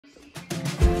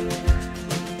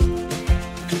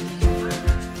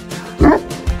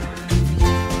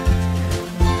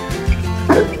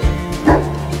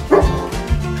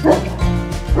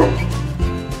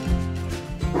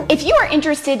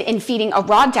interested in feeding a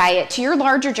raw diet to your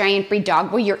larger giant breed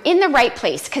dog, well, you're in the right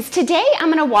place, because today I'm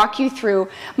going to walk you through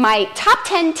my top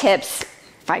 10 tips,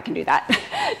 if I can do that,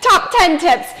 top 10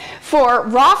 tips for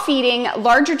raw feeding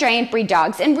larger giant breed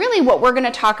dogs. And really what we're going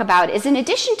to talk about is, in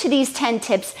addition to these 10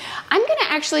 tips, I'm going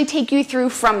to actually take you through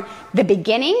from the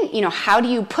beginning, how do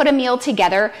you put a meal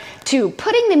together, to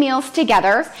putting the meals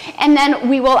together, and then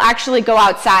we will actually go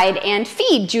outside and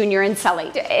feed Junior and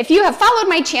Sully. If you have followed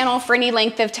my channel for any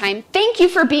length of time, thank you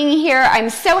for being here. I'm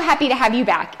so happy to have you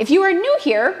back. If you are new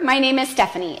here, my name is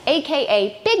Stephanie,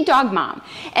 aka Big Dog Mom,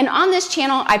 and on this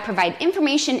channel I provide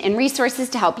information and resources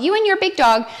to help you and your big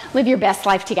dog live your best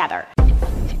life together.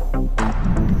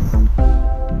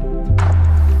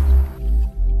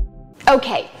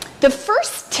 Okay. The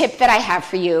first tip that I have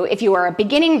for you, if you are a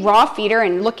beginning raw feeder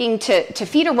and looking to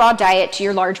feed a raw diet to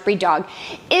your large breed dog,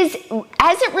 is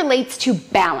as it relates to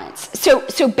balance.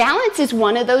 So balance is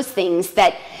one of those things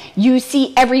that you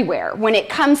see everywhere when it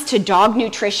comes to dog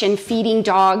nutrition, feeding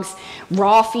dogs,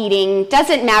 raw feeding.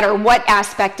 Doesn't matter what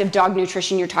aspect of dog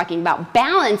nutrition you're talking about.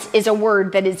 Balance is a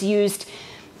word that is used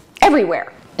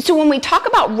everywhere. So when we talk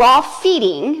about raw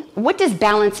feeding, what does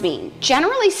balance mean?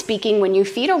 Generally speaking, when you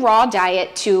feed a raw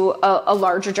diet to a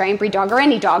larger giant breed dog, or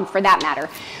any dog for that matter,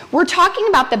 we're talking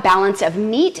about the balance of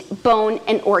meat, bone,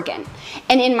 and organ.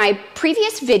 And in my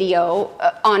previous video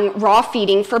on raw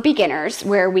feeding for beginners,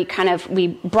 where we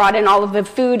brought in all of the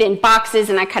food in boxes,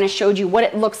 and I kind of showed you what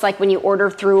it looks like when you order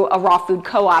through a raw food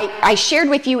co-op, I shared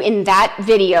with you in that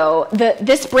video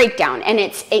this breakdown, and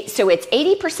it's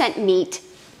 80% meat,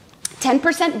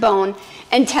 10% bone,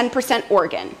 and 10%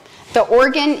 organ. The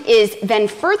organ is then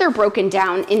further broken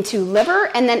down into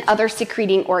liver and then other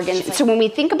secreting organs. So when we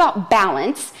think about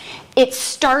balance, it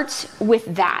starts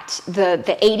with that,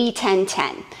 the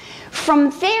 80-10-10.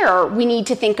 From there, we need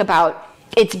to think about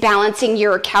it's balancing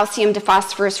your calcium to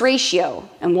phosphorus ratio.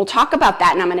 And we'll talk about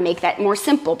that, and I'm going to make that more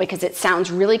simple because it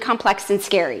sounds really complex and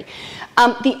scary.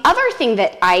 The other thing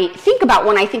that I think about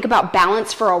when I think about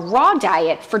balance for a raw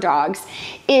diet for dogs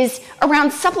is around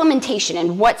supplementation,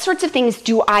 and what sorts of things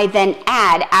do I then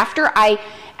add after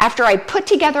I put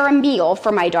together a meal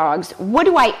for my dogs. What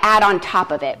do I add on top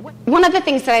of it? One of the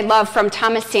things that I love from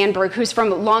Thomas Sandberg, who's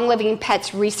from Long Living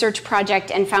Pets Research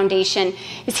Project and Foundation,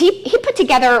 is he put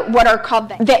together what are called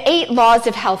the 8 laws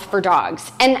of health for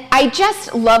dogs. And I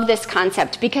just love this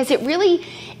concept because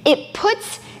it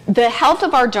puts the health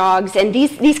of our dogs, and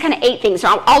these kind of 8 things,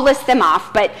 so I'll list them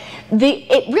off, but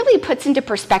it really puts into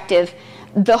perspective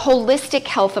the holistic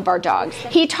health of our dogs.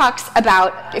 He talks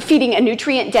about feeding a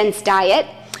nutrient-dense diet.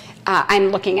 I'm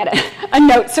looking at a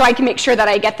note so I can make sure that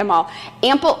I get them all.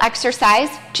 Ample exercise,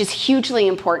 which is hugely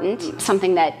important,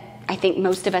 something that I think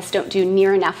most of us don't do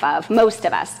near enough of, most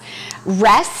of us.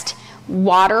 Rest,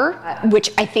 water,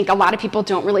 which I think a lot of people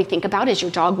don't really think about. Is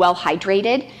your dog well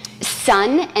hydrated?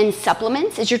 Sun and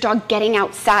supplements. Is your dog getting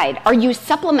outside? Are you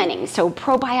supplementing? So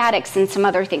probiotics and some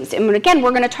other things. And again, we're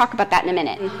going to talk about that in a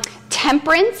minute.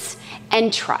 Temperance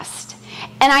and trust.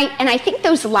 And I think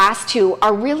those last two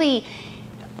are really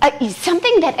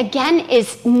something that, again,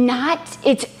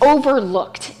 it's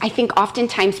overlooked. I think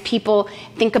oftentimes people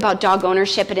think about dog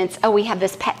ownership and it's, oh, we have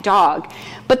this pet dog.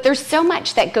 But there's so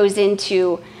much that goes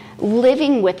into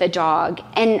living with a dog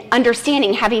and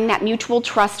understanding, having that mutual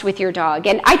trust with your dog.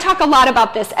 And I talk a lot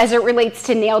about this as it relates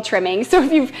to nail trimming. So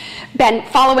if you've been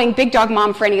following Big Dog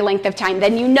Mom for any length of time,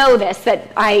 then you know this,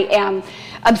 that I am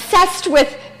obsessed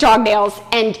with dog nails,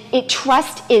 and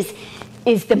trust is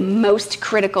the most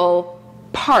critical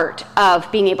part of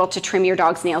being able to trim your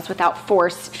dog's nails without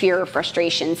force, fear, or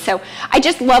frustration. So I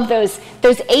just love those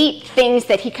 8 things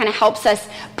that he kind of helps us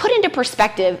put into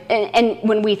perspective. And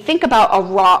when we think about a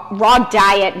raw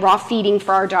diet, raw feeding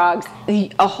for our dogs,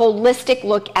 a holistic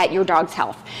look at your dog's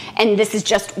health. And this is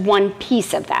just one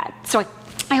piece of that. So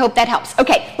I hope that helps.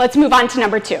 Okay, let's move on to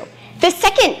number 2. The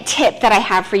second tip that I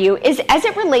have for you is as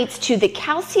it relates to the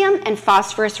calcium and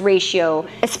phosphorus ratio,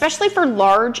 especially for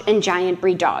large and giant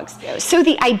breed dogs. So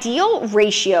the ideal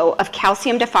ratio of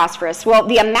calcium to phosphorus, well,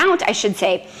 the amount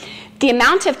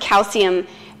of calcium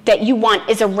that you want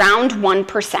is around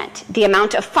 1%. The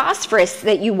amount of phosphorus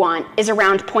that you want is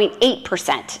around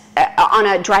 0.8% on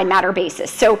a dry matter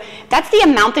basis. So that's the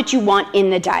amount that you want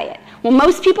in the diet. Well,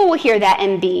 most people will hear that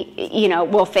and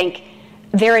will think,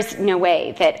 there is no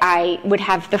way that I would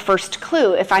have the first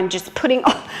clue if I'm just putting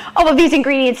all of these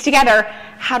ingredients together.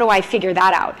 How do I figure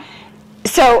that out?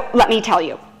 So let me tell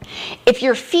you. If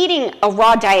you're feeding a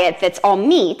raw diet that's all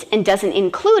meat and doesn't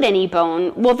include any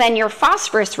bone, well, then your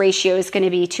phosphorus ratio is going to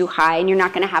be too high and you're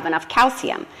not going to have enough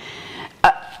calcium.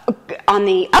 On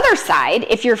the other side,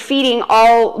 if you're feeding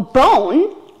all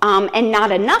bone and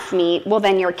not enough meat, well,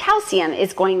 then your calcium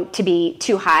is going to be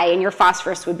too high and your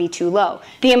phosphorus would be too low.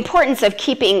 The importance of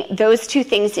keeping those two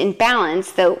things in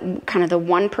balance, kind of the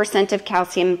 1% of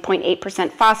calcium,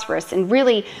 0.8% phosphorus, and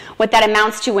really what that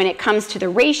amounts to when it comes to the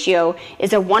ratio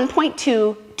is a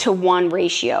 1.2 to 1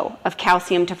 ratio of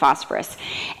calcium to phosphorus.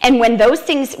 And when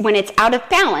it's out of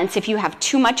balance, if you have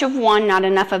too much of one, not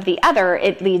enough of the other,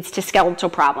 it leads to skeletal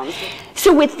problems.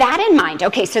 So with that in mind,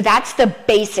 okay, so that's the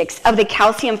basics of the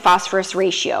calcium phosphorus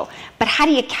ratio, but how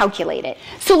do you calculate it?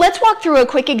 So let's walk through a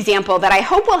quick example that I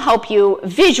hope will help you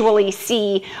visually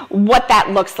see what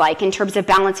that looks like in terms of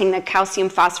balancing the calcium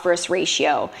phosphorus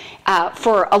ratio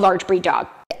for a large breed dog.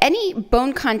 Any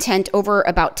bone content over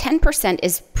about 10%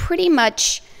 is pretty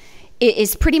much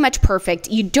perfect.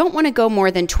 You don't want to go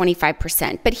more than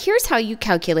 25%. But here's how you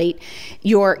calculate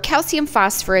your calcium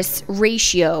phosphorus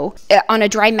ratio on a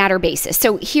dry matter basis.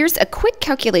 So here's a quick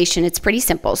calculation. It's pretty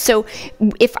simple. So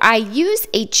if I use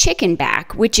a chicken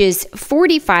back, which is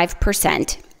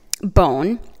 45%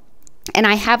 bone, and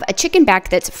I have a chicken back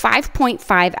that's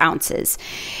 5.5 ounces,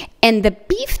 and the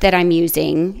beef that I'm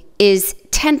using is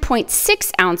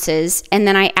 10.6 ounces, and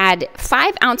then I add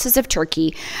 5 ounces of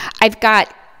turkey, I've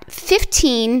got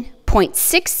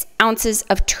 15.6 ounces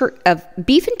of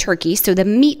beef and turkey, so the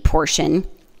meat portion,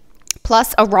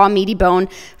 plus a raw meaty bone,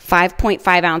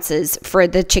 5.5 ounces for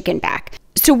the chicken back.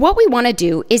 So what we want to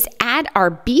do is add our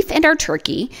beef and our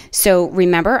turkey. So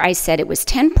remember, I said it was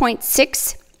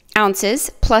 10.6 ounces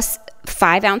plus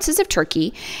 5 ounces of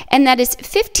turkey, and that is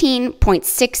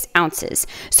 15.6 ounces.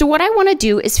 So what I want to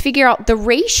do is figure out the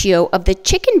ratio of the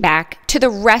chicken back to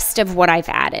the rest of what I've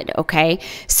added, okay?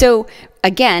 So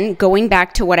again, going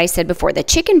back to what I said before, the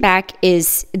chicken back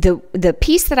is the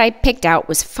piece that I picked out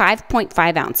was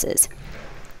 5.5 ounces.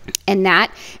 And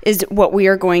that is what we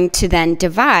are going to then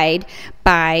divide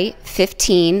by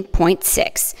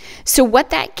 15.6. So what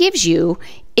that gives you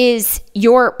is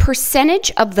your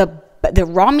percentage of the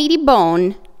raw meaty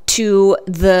bone to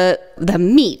the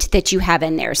meat that you have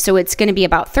in there. So it's going to be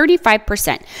about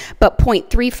 35%, but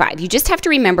 0.35. You just have to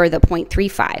remember the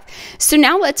 0.35. So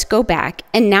now let's go back,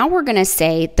 and now we're going to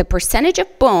say the percentage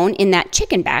of bone in that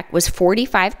chicken back was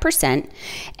 45%,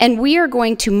 and we are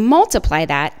going to multiply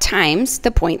that times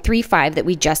the 0.35 that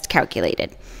we just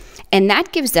calculated. And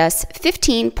that gives us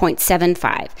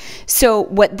 15.75. So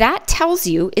what that tells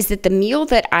you is that the meal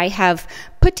that I have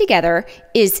put together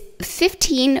is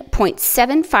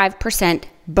 15.75%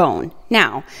 bone.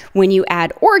 Now, when you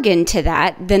add organ to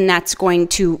that, then that's going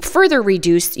to further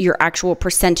reduce your actual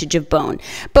percentage of bone.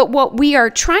 But what we are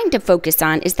trying to focus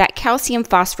on is that calcium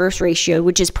phosphorus ratio,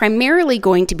 which is primarily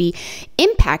going to be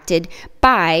impacted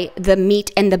by the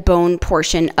meat and the bone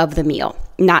portion of the meal,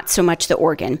 not so much the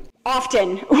organ.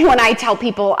 Often when I tell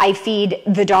people I feed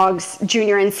the dogs,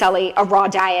 Junior and Sully, a raw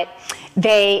diet,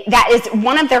 that is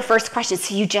one of their first questions.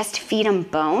 So you just feed them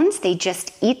bones? They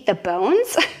just eat the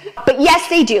bones? But yes,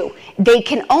 they do. They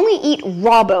can only eat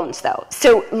raw bones though.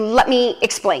 So let me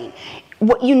explain.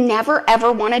 What you never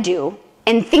ever want to do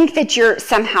and think that you're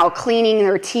somehow cleaning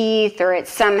their teeth, or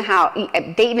it's somehow,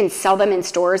 they even sell them in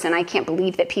stores, and I can't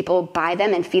believe that people buy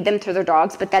them and feed them to their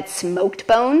dogs, but that's smoked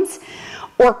bones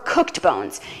or cooked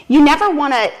bones. You never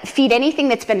want to feed anything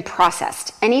that's been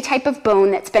processed, any type of bone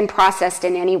that's been processed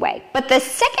in any way. But the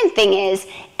second thing is,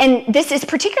 and this is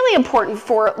particularly important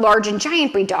for large and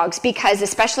giant breed dogs, because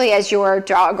especially as your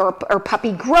dog or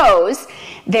puppy grows,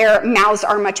 their mouths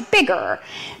are much bigger.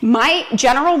 My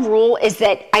general rule is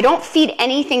that I don't feed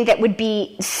anything that would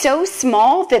be so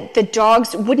small that the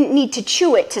dogs wouldn't need to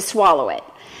chew it to swallow it.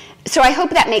 So I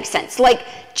hope that makes sense. Like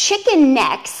chicken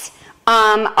necks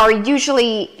are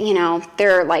usually,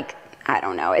 they're like, I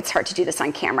don't know, it's hard to do this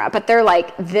on camera, but they're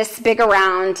like this big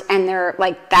around, and they're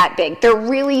like that big. They're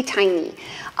really tiny.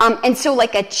 And so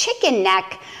like a chicken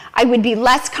neck, I would be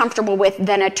less comfortable with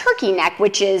than a turkey neck,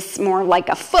 which is more like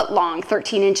a foot long,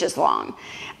 13 inches long.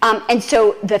 And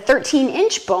so the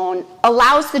 13-inch bone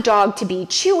allows the dog to be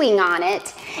chewing on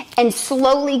it and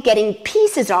slowly getting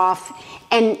pieces off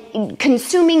and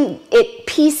consuming it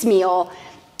piecemeal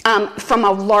from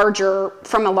a larger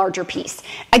piece.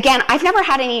 Again, I've never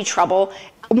had any trouble.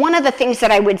 One of the things that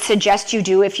I would suggest you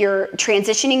do if you're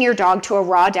transitioning your dog to a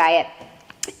raw diet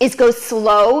is go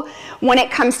slow when it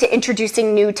comes to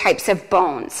introducing new types of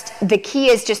bones. The key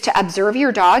is just to observe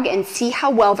your dog and see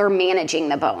how well they're managing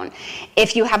the bone.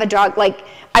 If you have a dog, like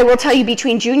I will tell you,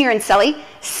 between Junior and Sully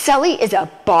is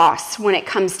a boss when it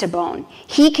comes to bone.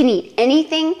 He can eat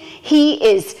anything. He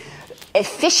is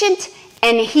efficient,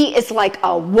 and he is like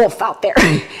a wolf out there.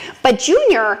 But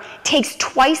Junior takes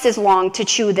twice as long to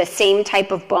chew the same type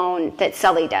of bone that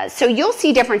Sully does. So you'll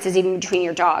see differences even between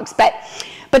your dogs. But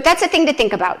But that's a thing to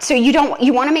think about. So you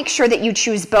want to make sure that you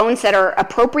choose bones that are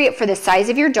appropriate for the size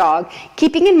of your dog,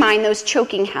 keeping in mind those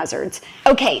choking hazards.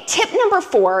 Okay, tip number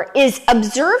 4 is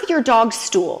observe your dog's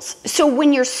stools. So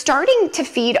when you're starting to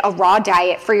feed a raw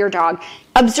diet for your dog,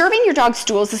 observing your dog's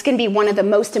stools is going to be one of the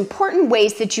most important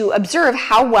ways that you observe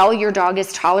how well your dog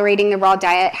is tolerating the raw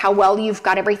diet, how well you've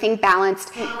got everything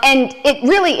balanced. And it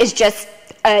really is just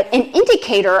an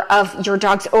indicator of your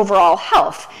dog's overall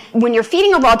health. When you're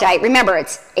feeding a raw diet, remember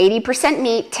it's 80%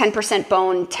 meat, 10%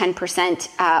 bone,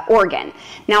 10% organ.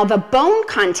 Now the bone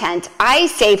content, I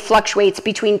say fluctuates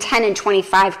between 10 and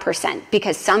 25%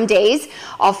 because some days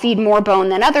I'll feed more bone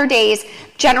than other days.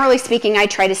 Generally speaking, I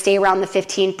try to stay around the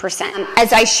 15%.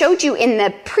 As I showed you in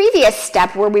the previous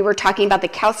step where we were talking about the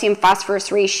calcium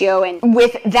phosphorus ratio, and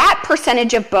with that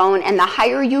percentage of bone and the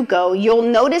higher you go, you'll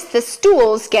notice the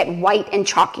stools get white and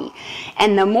chalky.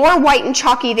 And the more white and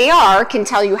chalky they are can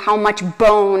tell you how much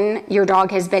bone your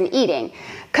dog has been eating.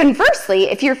 Conversely,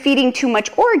 if you're feeding too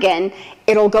much organ,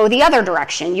 it'll go the other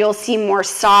direction. You'll see more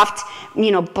soft,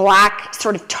 black,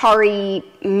 sort of tarry,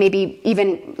 maybe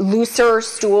even looser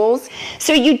stools.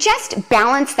 So you just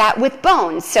balance that with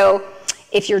bone. So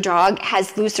if your dog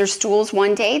has looser stools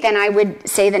one day, then I would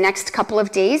say the next couple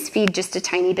of days, feed just a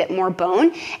tiny bit more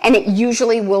bone, and it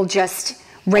usually will just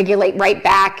regulate right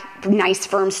back, nice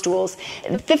firm stools.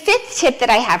 The 5th tip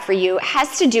that I have for you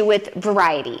has to do with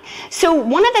variety. So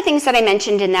one of the things that I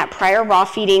mentioned in that prior raw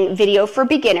feeding video for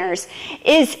beginners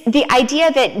is the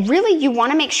idea that really you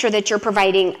want to make sure that you're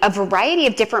providing a variety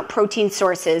of different protein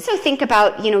sources. So think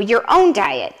about, your own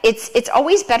diet. It's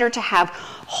always better to have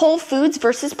whole foods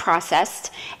versus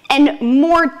processed and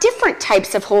more different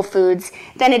types of whole foods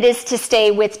than it is to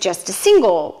stay with just a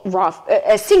single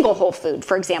whole food,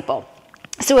 for example.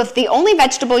 So if the only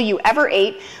vegetable you ever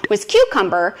ate was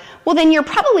cucumber, well then you're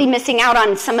probably missing out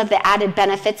on some of the added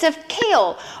benefits of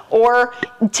kale or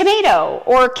tomato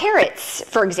or carrots,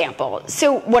 for example.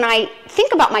 So when I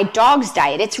think about my dog's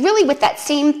diet, it's really with that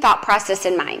same thought process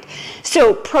in mind.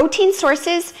 So protein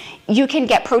sources, you can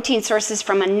get protein sources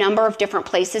from a number of different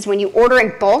places. When you order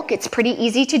in bulk, it's pretty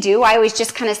easy to do. I always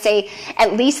just kind of say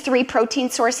at least 3 protein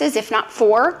sources, if not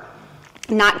 4,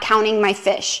 not counting my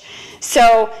fish.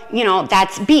 So,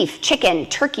 that's beef, chicken,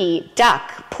 turkey,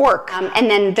 duck, pork.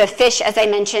 And then the fish, as I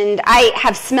mentioned, I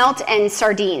have smelt and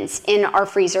sardines in our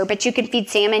freezer, but you can feed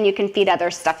salmon, you can feed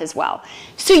other stuff as well.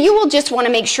 So you will just want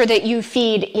to make sure that you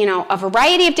feed, a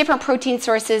variety of different protein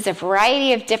sources, a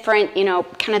variety of different,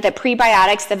 kind of the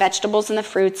prebiotics, the vegetables and the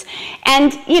fruits,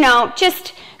 and,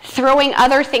 just throwing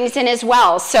other things in as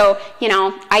well. So,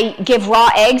 I give raw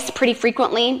eggs pretty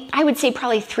frequently. I would say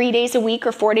probably 3 days a week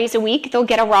or 4 days a week, they'll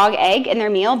get a raw egg in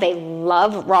their meal. They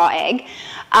love raw egg.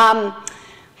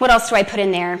 What else do I put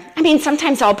in there? I mean,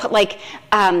 sometimes I'll put like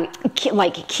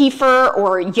kefir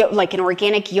or like an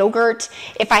organic yogurt.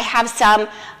 If I have some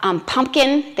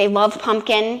pumpkin, they love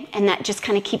pumpkin, and that just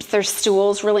kind of keeps their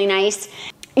stools really nice.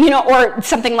 Or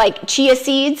something like chia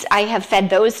seeds. I have fed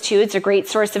those too. It's a great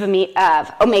source of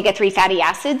omega-3 fatty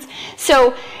acids.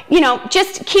 So,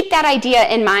 just keep that idea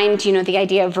in mind, the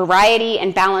idea of variety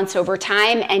and balance over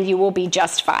time, and you will be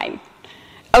just fine.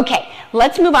 Okay,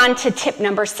 let's move on to tip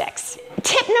number 6.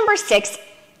 Tip number 6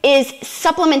 is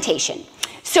supplementation.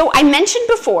 So I mentioned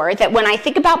before that when I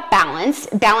think about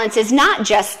balance is not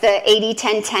just the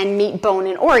 80-10-10 meat, bone,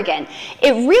 and organ.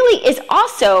 It really is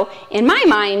also, in my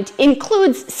mind,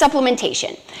 includes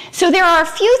supplementation. So there are a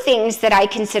few things that I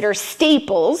consider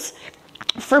staples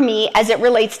for me as it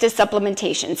relates to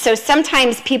supplementation. So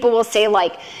sometimes people will say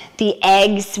like the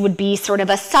eggs would be sort of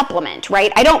a supplement,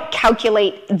 right? I don't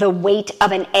calculate the weight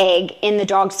of an egg in the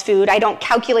dog's food. I don't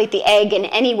calculate the egg in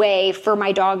any way for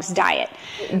my dog's diet.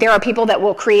 There are people that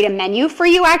will create a menu for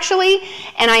you actually,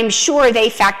 and I'm sure they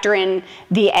factor in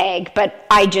the egg, but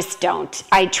I just don't.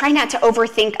 I try not to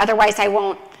overthink, otherwise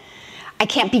I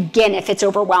can't begin if it's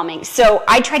overwhelming. So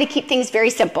I try to keep things very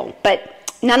simple, but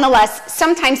nonetheless,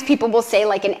 sometimes people will say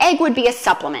like an egg would be a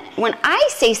supplement. When I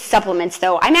say supplements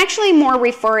though, I'm actually more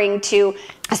referring to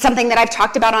something that I've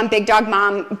talked about on Big Dog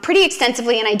Mom pretty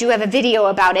extensively, and I do have a video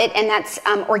about it, and that's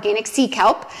organic sea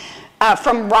kelp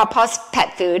from Raw Paws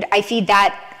Pet Food. I feed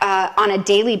that on a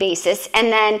daily basis.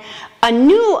 And then a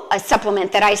new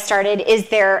supplement that I started is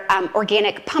their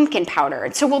organic pumpkin powder.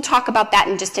 So we'll talk about that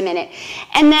in just a minute.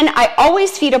 And then I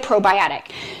always feed a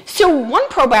probiotic. So one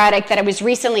probiotic that I was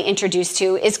recently introduced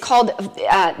to is called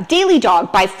Daily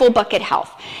Dog by Full Bucket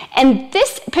Health. And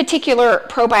this particular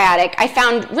probiotic I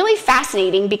found really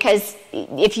fascinating because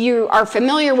if you are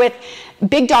familiar with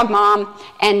Big Dog Mom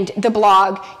and the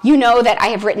blog, you know that I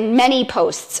have written many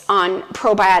posts on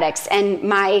probiotics, and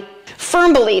my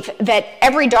firm belief that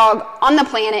every dog on the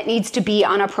planet needs to be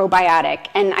on a probiotic.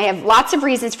 And I have lots of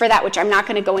reasons for that, which I'm not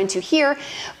going to go into here.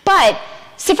 But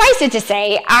suffice it to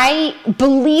say, I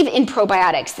believe in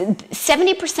probiotics.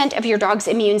 70% of your dog's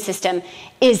immune system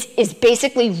is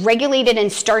basically regulated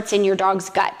and starts in your dog's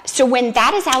gut. So when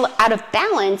that is out of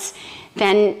balance,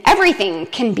 then everything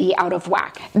can be out of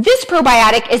whack. This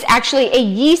probiotic is actually a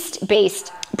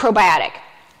yeast-based probiotic.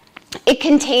 It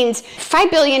contains 5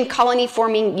 billion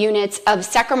colony-forming units of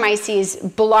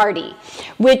Saccharomyces boulardii,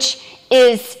 which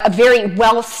is a very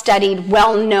well-studied,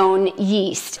 well-known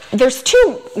yeast. There's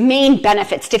two main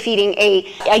benefits to feeding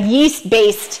a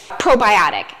yeast-based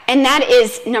probiotic, and that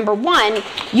is, number one,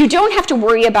 you don't have to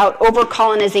worry about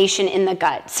over-colonization in the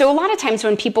gut. So a lot of times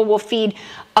when people will feed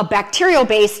a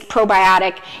bacterial-based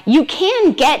probiotic, you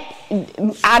can get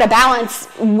out of balance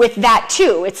with that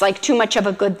too. It's like too much of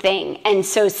a good thing. And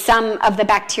so some of the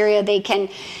bacteria, they can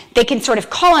sort of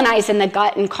colonize in the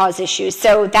gut and cause issues.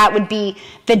 So that would be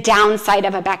the downside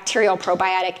of a bacterial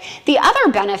probiotic. The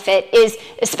other benefit is,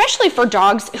 especially for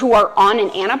dogs who are on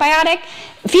an antibiotic,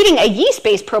 feeding a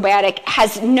yeast-based probiotic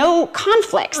has no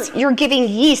conflicts. You're giving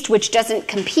yeast which doesn't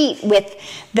compete with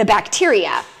the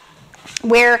bacteria.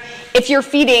 Where if you're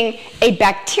feeding a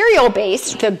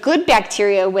bacterial-based, the good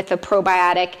bacteria with a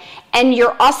probiotic, and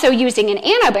you're also using an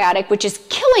antibiotic, which is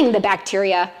killing the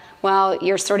bacteria, well,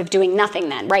 you're sort of doing nothing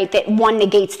then, right? That one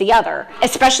negates the other,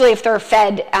 especially if they're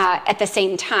fed at the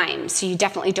same time. So you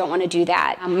definitely don't want to do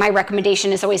that. My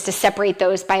recommendation is always to separate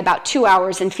those by about 2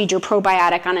 hours and feed your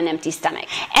probiotic on an empty stomach.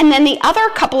 And then the other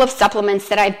couple of supplements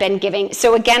that I've been giving.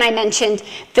 So again, I mentioned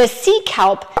the sea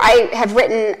kelp. I have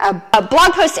written a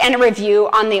blog post and a review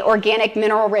on the organic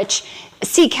mineral-rich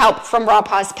sea kelp from Raw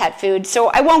Paws Pet Food. So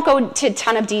I won't go into a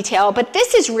ton of detail, but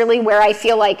this is really where I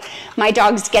feel like my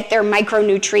dogs get their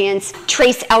micronutrients,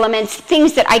 trace elements,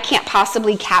 things that I can't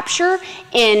possibly capture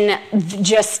in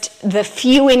just the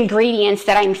few ingredients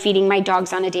that I'm feeding my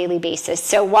dogs on a daily basis.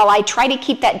 So while I try to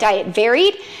keep that diet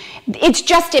varied, it's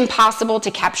just impossible to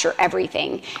capture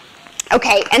everything.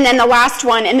 Okay, and then the last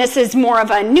one, and this is more of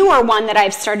a newer one that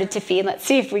I've started to feed. Let's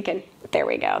see if we can, there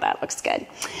we go, that looks good.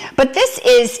 But this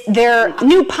is their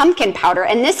new pumpkin powder,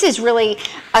 and this is really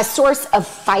a source of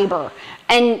fiber.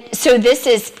 And so this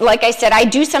is, like I said, I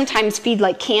do sometimes feed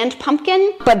like canned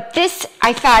pumpkin, but this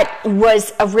I thought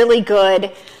was a really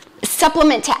good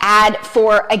supplement to add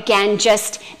for, again,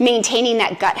 just maintaining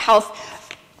that gut health.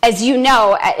 As you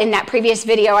know, in that previous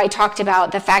video, I talked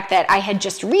about the fact that I had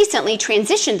just recently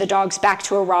transitioned the dogs back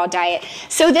to a raw diet.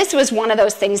 So this was one of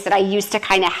those things that I used to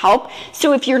kind of help.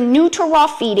 So if you're new to raw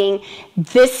feeding,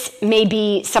 this may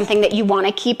be something that you want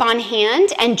to keep on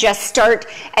hand and just start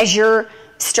as you're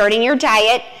starting your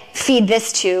diet, feed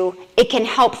this too. It can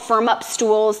help firm up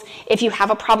stools if you have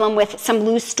a problem with some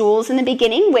loose stools in the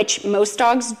beginning, which most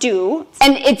dogs do.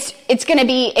 And it's going to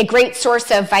be a great source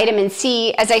of vitamin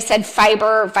C, as I said,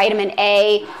 fiber, vitamin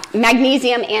A,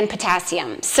 magnesium, and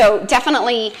potassium. So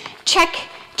definitely check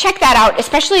that out,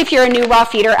 especially if you're a new raw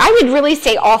feeder. I would really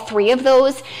say all three of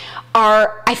those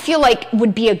are, I feel like,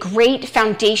 would be a great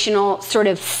foundational sort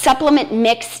of supplement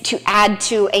mix to add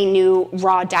to a new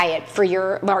raw diet for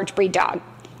your large breed dog.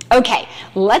 Okay,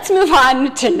 let's move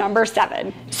on to number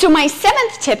 7. So my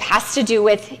 7th tip has to do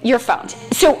with your phone.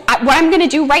 So what I'm gonna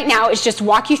do right now is just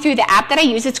walk you through the app that I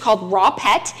use. It's called Raw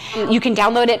Pet. You can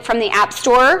download it from the App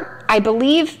Store. I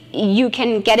believe you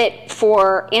can get it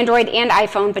for Android and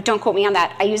iPhone, but don't quote me on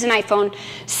that. I use an iPhone.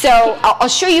 So I'll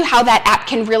show you how that app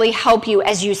can really help you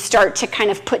as you start to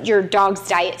kind of put your dog's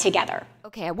diet together.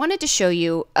 Okay, I wanted to show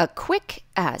you a quick,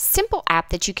 simple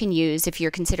app that you can use if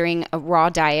you're considering a raw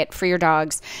diet for your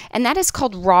dogs, and that is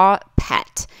called Raw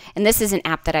Pet. And this is an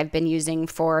app that I've been using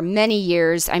for many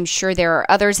years. I'm sure there are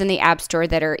others in the App Store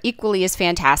that are equally as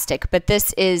fantastic, but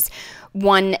this is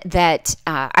one that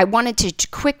I wanted to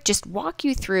just walk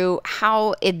you through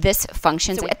how this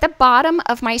functions. So at the bottom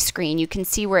of my screen, you can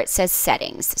see where it says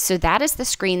Settings. So that is the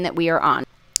screen that we are on.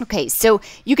 Okay, so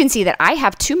you can see that I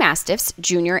have 2 Mastiffs,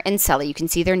 Junior and Sully. You can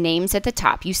see their names at the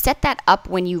top. You set that up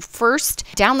when you first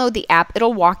download the app.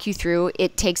 It'll walk you through.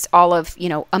 It takes all of,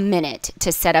 a minute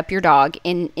to set up your dog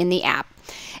in the app.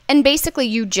 And basically,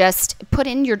 you just put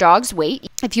in your dog's weight.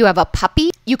 If you have a puppy,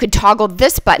 you could toggle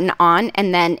this button on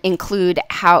and then include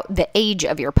the age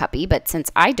of your puppy. But since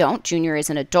I don't, Junior is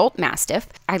an adult Mastiff,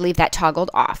 I leave that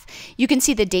toggled off. You can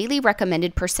see the daily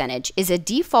recommended percentage is a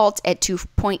default at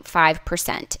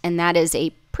 2.5%, and that is a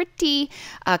pretty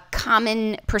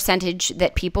common percentage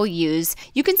that people use.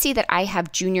 You can see that I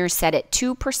have Junior set at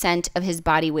 2% of his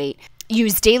body weight.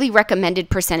 use daily recommended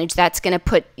percentage, that's going to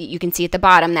put, you can see at the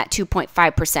bottom, that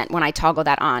 2.5% when I toggle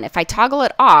that on. If I toggle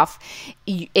it off,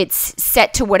 it's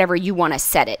set to whatever you want to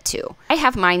set it to. I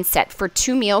have mine set for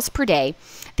 2 meals per day.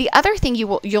 The other thing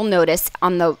you'll notice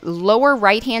on the lower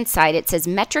right-hand side, it says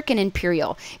metric and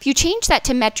imperial. If you change that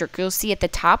to metric, you'll see at the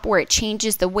top where it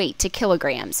changes the weight to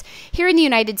kilograms. Here in the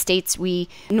United States, we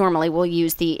normally will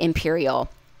use the imperial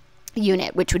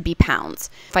unit, which would be pounds.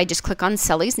 If I just click on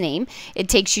Sully's name, it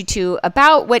takes you to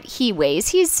about what he weighs.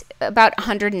 He's about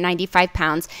 195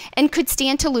 pounds and could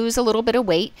stand to lose a little bit of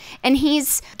weight. And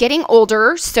he's getting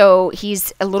older, so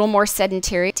he's a little more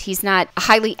sedentary. He's not a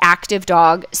highly active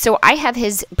dog. So I have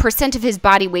his percent of his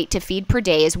body weight to feed per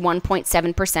day is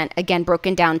 1.7%, again,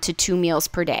 broken down to 2 meals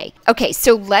per day. Okay,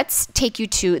 so let's take you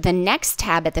to the next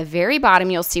tab. At the very bottom,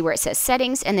 you'll see where it says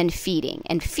settings and then feeding.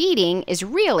 And feeding is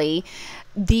really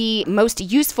the most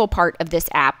useful part of this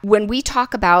app. When we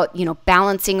talk about,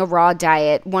 balancing a raw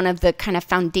diet, one of the kind of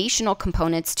foundational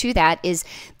components to that is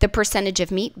the percentage of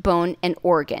meat, bone, and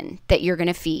organ that you're going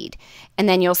to feed. And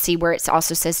then you'll see where it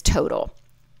also says total.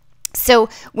 So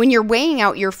when you're weighing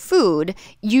out your food,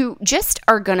 you're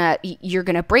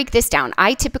gonna break this down.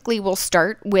 I typically will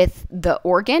start with the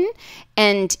organ,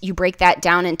 and you break that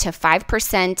down into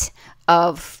 5%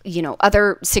 of,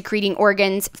 other secreting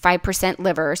organs, 5%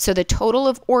 liver. So the total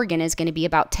of organ is going to be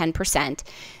about 10%.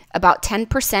 About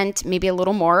 10%, maybe a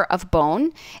little more, of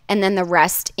bone, and then the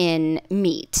rest in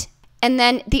meat. And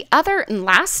then the other and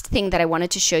last thing that I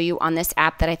wanted to show you on this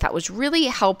app that I thought was really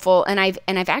helpful, and I've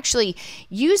actually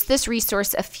used this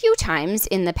resource a few times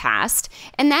in the past,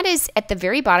 and that is at the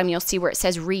very bottom, you'll see where it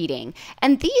says reading.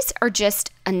 And these are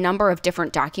just a number of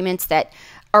different documents that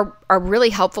are really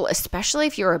helpful, especially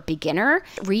if you're a beginner.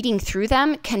 Reading through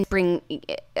them can bring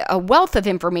a wealth of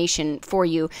information for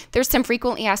you. There's some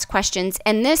frequently asked questions,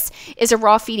 and this is a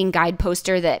raw feeding guide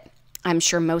poster that I'm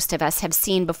sure most of us have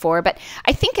seen before, but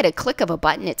I think at a click of a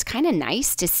button, it's kind of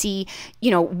nice to see,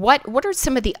 what are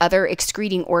some of the other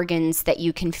excreting organs that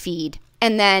you can feed?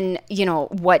 And then,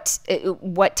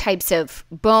 what types of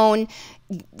bone,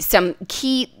 some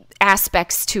key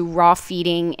aspects to raw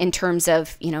feeding in terms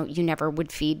of, you never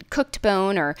would feed cooked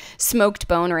bone or smoked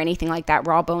bone or anything like that.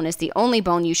 Raw bone is the only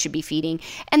bone you should be feeding.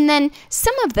 And then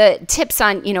some of the tips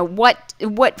on,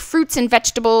 what fruits and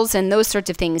vegetables and those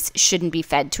sorts of things shouldn't be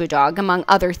fed to a dog, among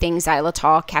other things,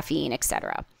 xylitol, caffeine,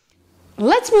 etc.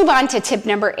 Let's move on to tip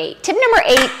number 8. Tip number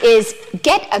 8 is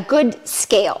get a good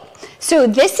scale. So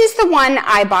this is the one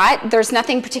I bought. There's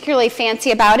nothing particularly fancy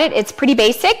about it. It's pretty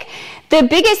basic. The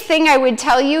biggest thing I would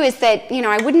tell you is that,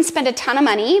 I wouldn't spend a ton of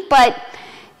money, but,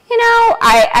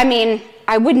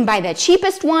 I wouldn't buy the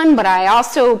cheapest one, but I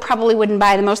also probably wouldn't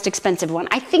buy the most expensive one.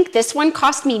 I think this one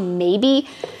cost me maybe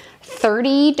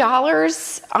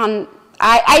 $30 on,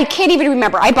 I can't even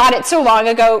remember. I bought it so long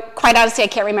ago, quite honestly, I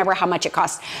can't remember how much it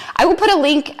cost. I will put a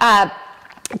link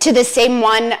to the same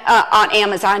one on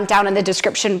Amazon down in the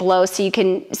description below, so you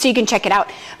can check it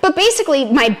out. But basically,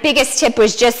 my biggest tip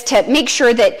was just to make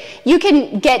sure that you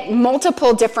can get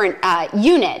multiple different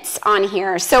units on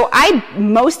here. So I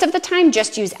most of the time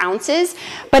just use ounces,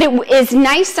 but it is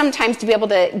nice sometimes to be able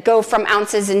to go from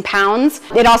ounces and pounds.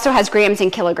 It also has grams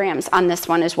and kilograms on this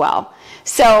one as well.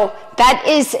 So that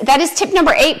is tip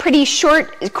number 8, pretty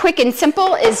short, quick, and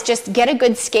simple, is just get a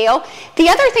good scale. The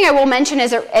other thing I will mention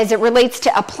as it relates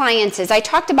to appliances, I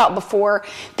talked about before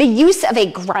the use of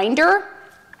a grinder.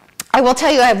 I will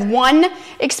tell you, I have one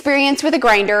experience with a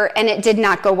grinder, and it did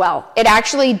not go well. It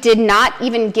actually did not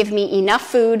even give me enough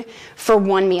food for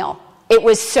one meal. It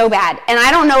was so bad. And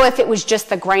I don't know if it was just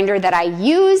the grinder that I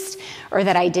used or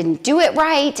that I didn't do it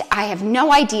right. I have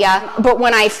no idea. But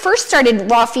when I first started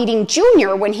raw feeding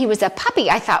Junior when he was a puppy,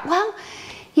 I thought, well,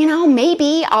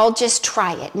 maybe I'll just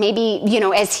try it. Maybe,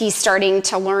 as he's starting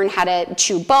to learn how to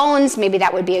chew bones, maybe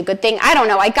that would be a good thing. I don't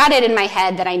know. I got it in my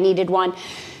head that I needed one.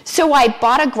 So I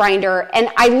bought a grinder, and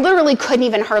I literally couldn't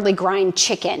even hardly grind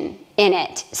chicken in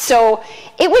it. So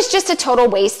it was just a total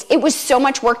waste. It was so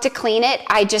much work to clean it.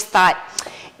 I just thought,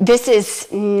 this is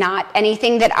not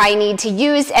anything that I need to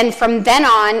use. And from then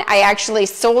on, I actually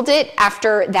sold it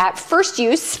after that first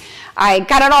use. I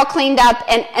got it all cleaned up,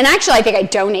 and actually I think I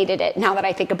donated it now that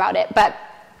I think about it. But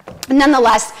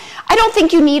nonetheless, I don't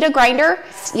think you need a grinder.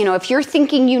 If you're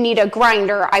thinking you need a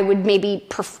grinder, I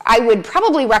would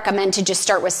probably recommend to just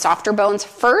start with softer bones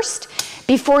first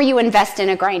before you invest in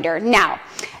a grinder. Now,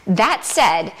 that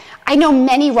said, I know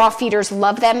many raw feeders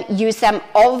love them, use them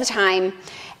all the time.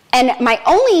 And my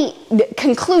only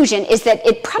conclusion is that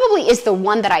it probably is the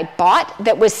one that I bought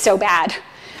that was so bad.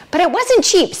 but it wasn't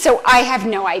cheap, so I have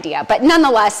no idea. But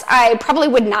nonetheless, I probably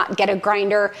would not get a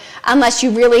grinder unless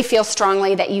you really feel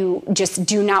strongly that you just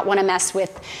do not want to mess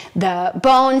with the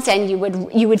bones, and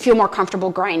you would feel more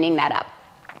comfortable grinding that up.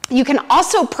 You can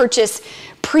also purchase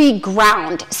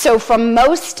pre-ground. So from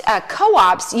most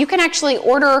co-ops, you can actually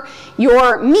order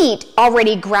your meat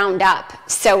already ground up.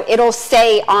 So it'll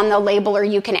say on the label, or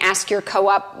you can ask your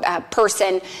co-op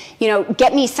person, you know,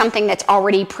 get me something that's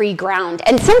already pre-ground.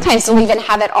 And sometimes they'll even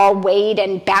have it all weighed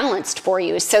and balanced for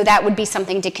you. So that would be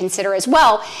something to consider as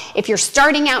well. If you're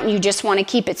starting out and you just want to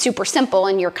keep it super simple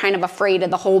and you're kind of afraid of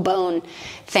the whole bone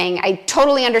thing, I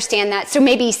totally understand that. So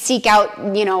maybe seek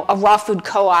out, you know, a raw food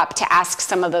co-op to ask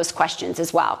some of those questions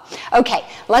as well. Okay,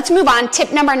 let's move on.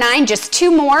 Tip number 9, just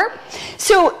 2 more.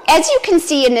 So as you can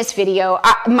see in this video,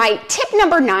 my tip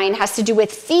number 9 has to do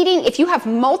with feeding. If you have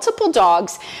multiple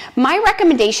dogs, my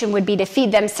recommendation would be to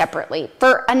feed them separately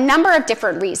for a number of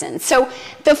different reasons. So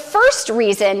the first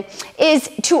reason is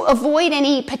to avoid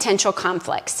any potential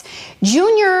conflicts.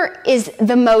 Junior is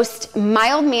the most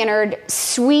mild-mannered,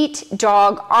 sweet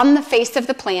dog on the face of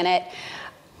the planet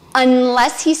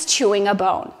unless he's chewing a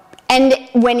bone. And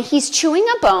when he's chewing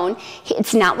a bone,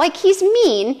 it's not like he's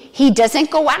mean. He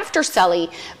doesn't go after Sully.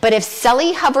 But if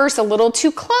Sully hovers a little too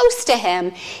close to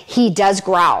him, he does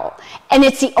growl. And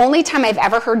it's the only time I've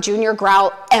ever heard Junior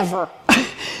growl, ever.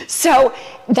 So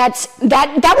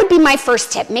that would be my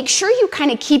first tip. Make sure you kind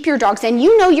of keep your dogs, and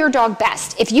you know your dog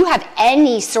best. If you have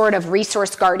any sort of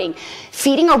resource guarding,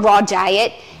 feeding a raw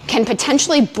diet can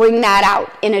potentially bring that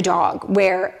out in a dog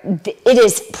where it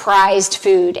is prized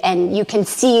food, and you can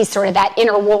see sort of that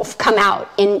inner wolf come out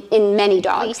in many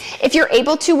dogs. If you're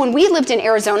able to, when we lived in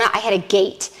Arizona, I had a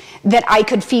gate that I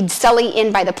could feed Sully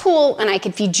in by the pool, and I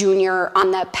could feed Junior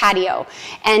on the patio.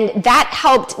 And that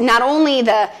helped not only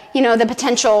the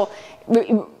potential,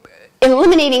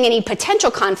 eliminating any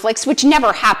potential conflicts, which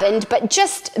never happened, but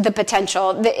just the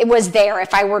potential that it was there.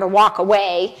 If I were to walk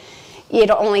away, it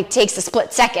only takes a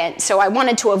split second. So I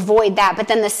wanted to avoid that. But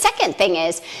then the second thing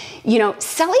is,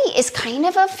 Sully is kind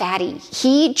of a fatty.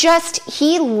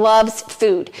 He loves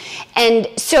food. And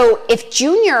so if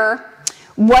Junior,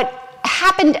 what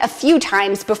happened a few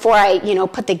times before I,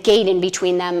 put the gate in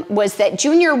between them, was that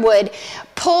Junior would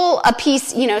pull a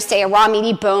piece, say a raw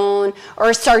meaty bone or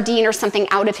a sardine or something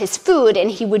out of his food, and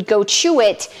he would go chew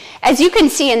it. As you can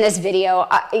see in this video,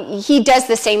 he does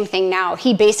the same thing now.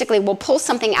 He basically will pull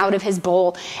something out of his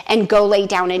bowl and go lay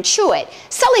down and chew it.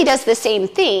 Sully does the same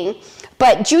thing.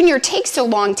 But Junior takes so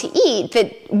long to eat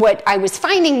that what I was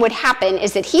finding would happen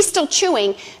is that he's still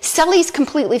chewing, Sully's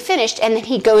completely finished, and then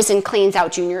he goes and cleans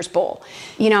out Junior's bowl.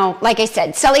 Like I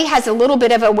said, Sully has a little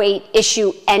bit of a weight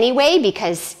issue anyway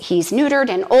because he's neutered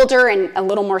and older and a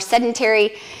little more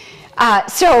sedentary.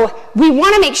 So we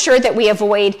want to make sure that we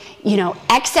avoid,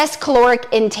 excess caloric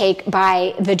intake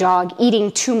by the dog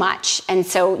eating too much. And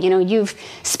so, you've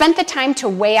spent the time to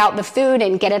weigh out the food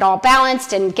and get it all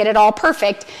balanced and get it all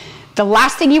perfect. The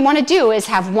last thing you want to do is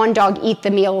have one dog eat the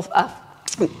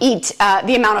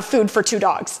amount of food for 2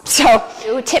 dogs.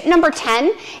 So tip number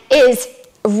 10 is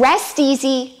rest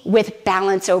easy with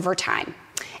balance over time.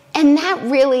 And that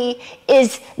really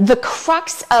is the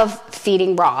crux of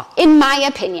feeding raw, in my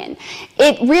opinion.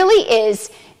 It really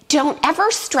is. Don't ever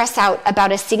stress out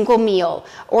about a single meal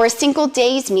or a single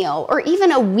day's meal or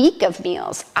even a week of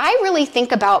meals. I really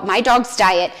think about my dog's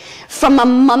diet from a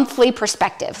monthly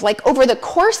perspective. Like over the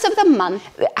course of the month,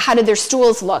 how did their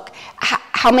stools look?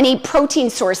 How many protein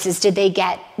sources did they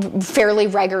get fairly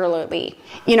regularly?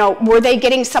 Were they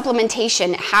getting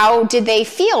supplementation? How did they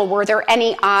feel? Were there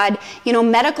any odd,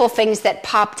 medical things that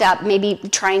popped up, maybe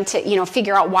trying to,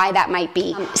 figure out why that might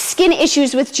be? Skin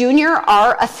issues with Junior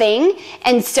are a thing.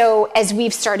 And so as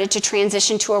we've started to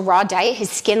transition to a raw diet, his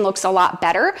skin looks a lot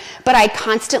better, but I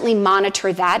constantly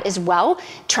monitor that as well,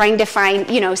 trying to find,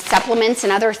 supplements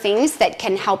and other things that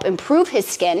can help improve his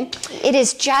skin. It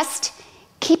is just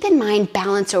keep in mind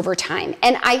balance over time.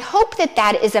 And I hope that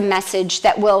that is a message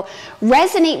that will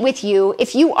resonate with you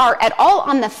if you are at all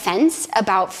on the fence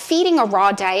about feeding a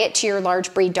raw diet to your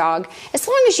large breed dog, as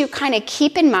long as you kind of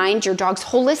keep in mind your dog's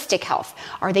holistic health.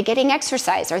 Are they getting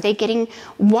exercise? Are they getting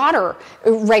water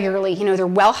regularly? They're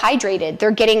well hydrated. They're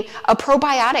getting a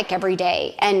probiotic every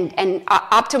day and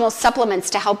optimal supplements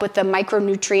to help with the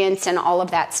micronutrients and all of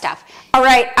that stuff. All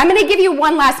right, I'm going to give you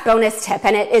one last bonus tip,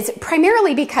 and it is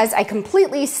primarily because I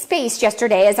completely spaced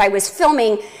yesterday as I was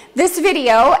filming this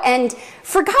video and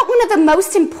forgot one of the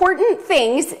most important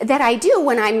things that I do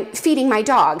when I'm feeding my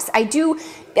dogs. I do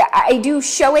I do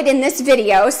show it in this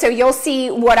video, so you'll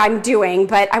see what I'm doing,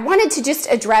 but I wanted to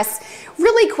just address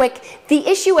really quick the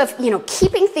issue of,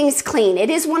 keeping things clean. It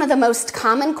is one of the most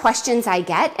common questions I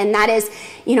get, and that is,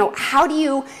 how do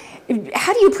you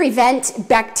prevent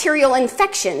bacterial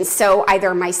infections? So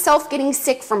either myself getting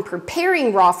sick from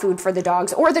preparing raw food for the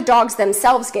dogs or the dogs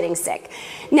themselves getting sick.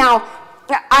 Now,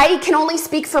 I can only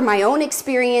speak from my own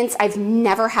experience. I've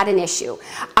never had an issue.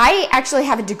 I actually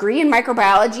have a degree in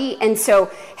microbiology, and so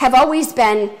have always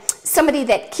been somebody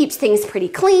that keeps things pretty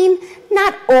clean,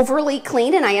 not overly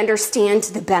clean, and I understand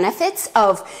the benefits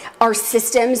of our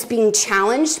systems being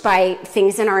challenged by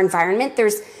things in our environment.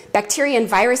 There's bacteria and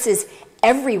viruses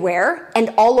everywhere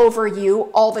and all over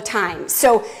you all the time.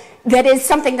 So that is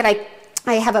something that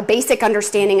I have a basic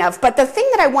understanding of. But the thing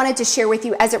that I wanted to share with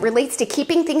you as it relates to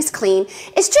keeping things clean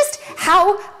is just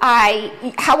how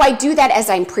I do that as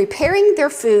I'm preparing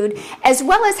their food, as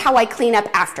well as how I clean up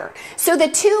after. So the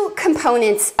two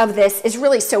components of this is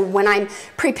really, so when I'm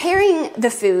preparing the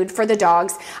food for the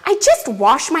dogs, I just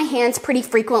wash my hands pretty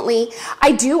frequently.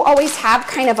 I do always have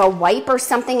kind of a wipe or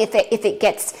something if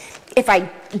I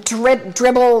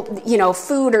dribble,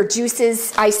 food or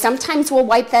juices. I sometimes will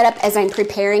wipe that up as I'm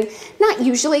preparing. Not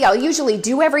usually. I'll usually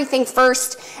do everything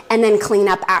first and then clean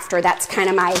up after. That's kind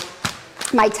of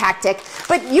my tactic.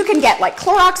 But you can get like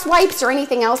Clorox wipes or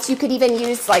anything else. You could even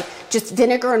use like just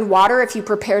vinegar and water if you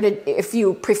prefer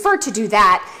to do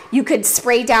that. You could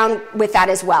spray down with that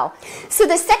as well. So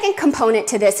the second component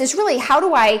to this is really, how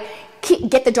do I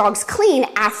get the dogs clean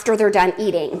after they're done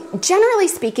eating? Generally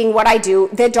speaking, what I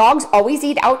do, the dogs always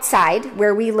eat outside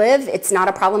where we live. It's not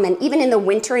a problem. And even in the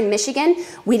winter in Michigan,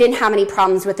 we didn't have any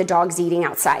problems with the dogs eating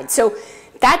outside. So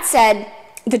that said,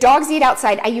 the dogs eat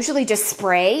outside. I usually just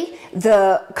spray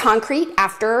the concrete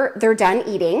after they're done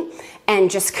eating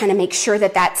and just kind of make sure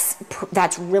that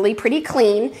that's really pretty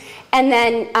clean. And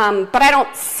then, but I don't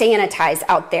sanitize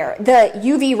out there. The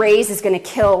UV rays is going to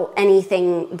kill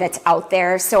anything that's out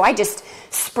there. So I just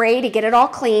spray to get it all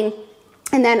clean.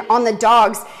 And then on the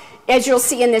dogs, as you'll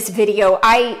see in this video,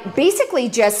 I basically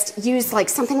just use like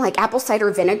something like apple cider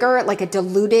vinegar, like a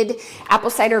diluted apple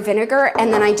cider vinegar.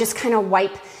 And then I just kind of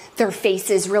wipe their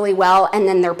faces really well, and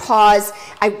then their paws.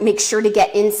 I make sure to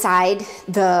get inside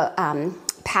the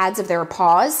pads of their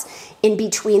paws, in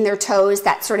between their toes,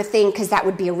 that sort of thing, because that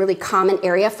would be a really common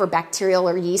area for bacterial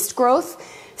or yeast growth.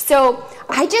 So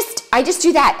I just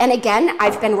do that. And again,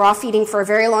 I've been raw feeding for a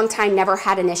very long time, never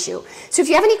had an issue. So if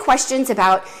you have any questions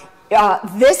about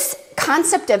this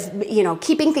concept of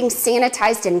keeping things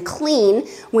sanitized and clean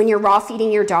when you're raw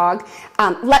feeding your dog,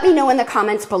 let me know in the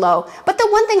comments below. But the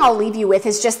one thing I'll leave you with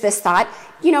is just this thought.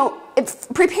 If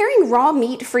preparing raw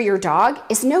meat for your dog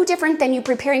is no different than you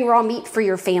preparing raw meat for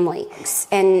your family.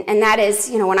 And that is,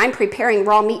 when I'm preparing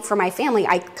raw meat for my family,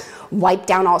 I wipe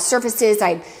down all surfaces.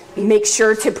 I make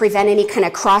sure to prevent any kind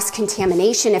of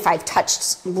cross-contamination. If I've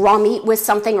touched raw meat with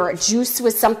something or a juice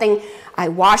with something, I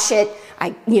wash it,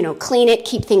 I clean it,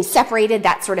 keep things separated,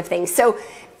 that sort of thing. So,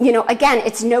 again,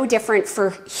 it's no different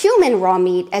for human raw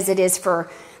meat as it is for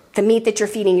the meat that you're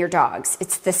feeding your dogs.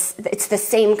 It's the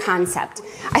same concept.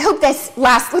 I hope this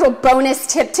last little bonus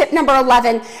tip number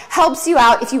 11, helps you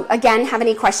out. If you, again, have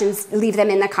any questions, leave them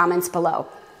in the comments below.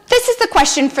 This is the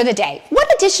question for the day.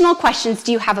 What additional questions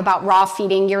do you have about raw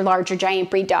feeding your large or giant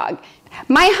breed dog?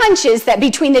 My hunch is that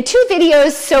between the two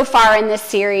videos so far in this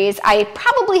series, I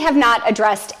probably have not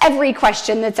addressed every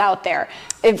question that's out there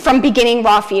from beginning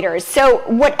raw feeders. So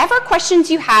whatever questions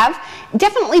you have,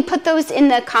 definitely put those in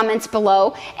the comments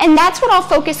below. And that's what I'll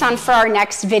focus on for our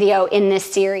next video in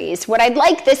this series. What I'd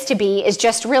like this to be is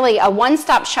just really a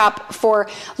one-stop shop for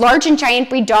large and giant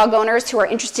breed dog owners who are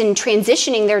interested in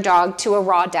transitioning their dog to a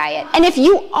raw diet. And if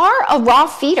you are a raw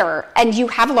feeder and you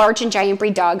have large and giant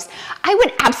breed dogs, I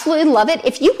would absolutely love it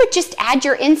if you would just add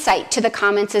your insight to the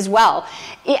comments as well.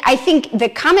 I think the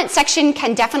comment section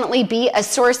can definitely be a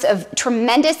source of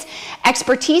tremendous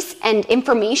expertise and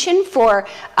information for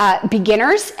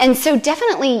beginners. And so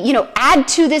definitely, add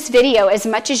to this video as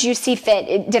much as you see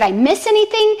fit. Did I miss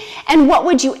anything? And what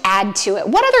would you add to it?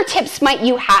 What other tips might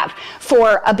you have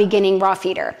for a beginning raw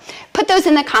feeder? Put those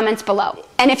in the comments below.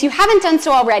 And if you haven't done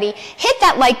so already, hit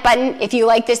that like button if you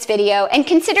like this video, and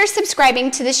consider subscribing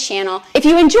to this channel if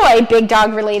you enjoy big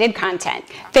dog related content.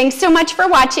 Thanks so much for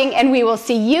watching, and we will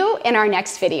see you in our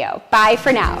next video. Bye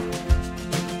for now.